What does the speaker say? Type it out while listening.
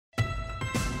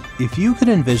If you could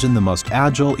envision the most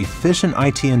agile, efficient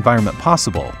IT environment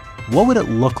possible, what would it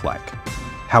look like?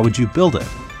 How would you build it?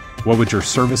 What would your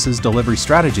services delivery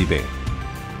strategy be?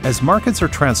 As markets are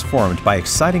transformed by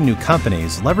exciting new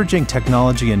companies leveraging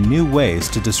technology in new ways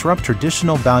to disrupt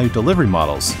traditional value delivery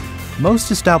models,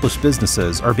 most established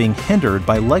businesses are being hindered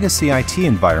by legacy IT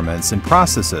environments and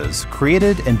processes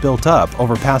created and built up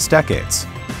over past decades.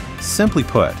 Simply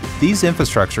put, these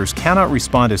infrastructures cannot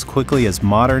respond as quickly as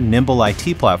modern, nimble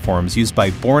IT platforms used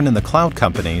by born-in-the-cloud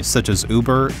companies such as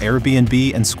Uber,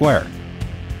 Airbnb, and Square.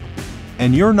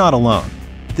 And you're not alone.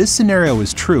 This scenario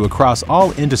is true across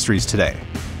all industries today,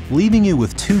 leaving you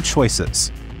with two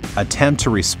choices: attempt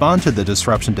to respond to the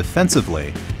disruption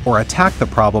defensively or attack the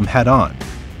problem head-on.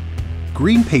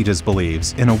 GreenPages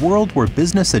believes in a world where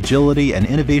business agility and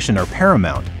innovation are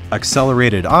paramount,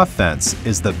 accelerated offense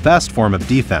is the best form of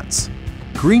defense.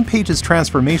 GreenPages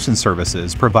Transformation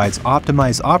Services provides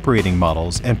optimized operating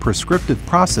models and prescriptive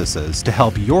processes to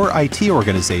help your IT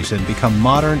organization become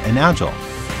modern and agile,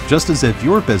 just as if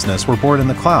your business were born in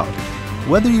the cloud.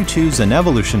 Whether you choose an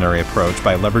evolutionary approach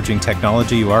by leveraging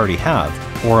technology you already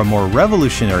have, or a more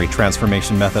revolutionary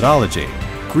transformation methodology,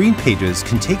 GreenPages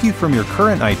can take you from your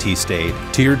current IT state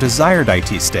to your desired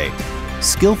IT state,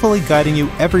 skillfully guiding you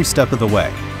every step of the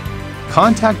way.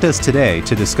 Contact us today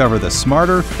to discover the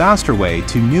smarter, faster way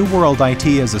to New World IT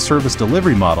as a Service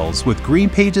delivery models with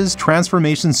GreenPages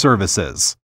Transformation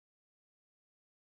Services.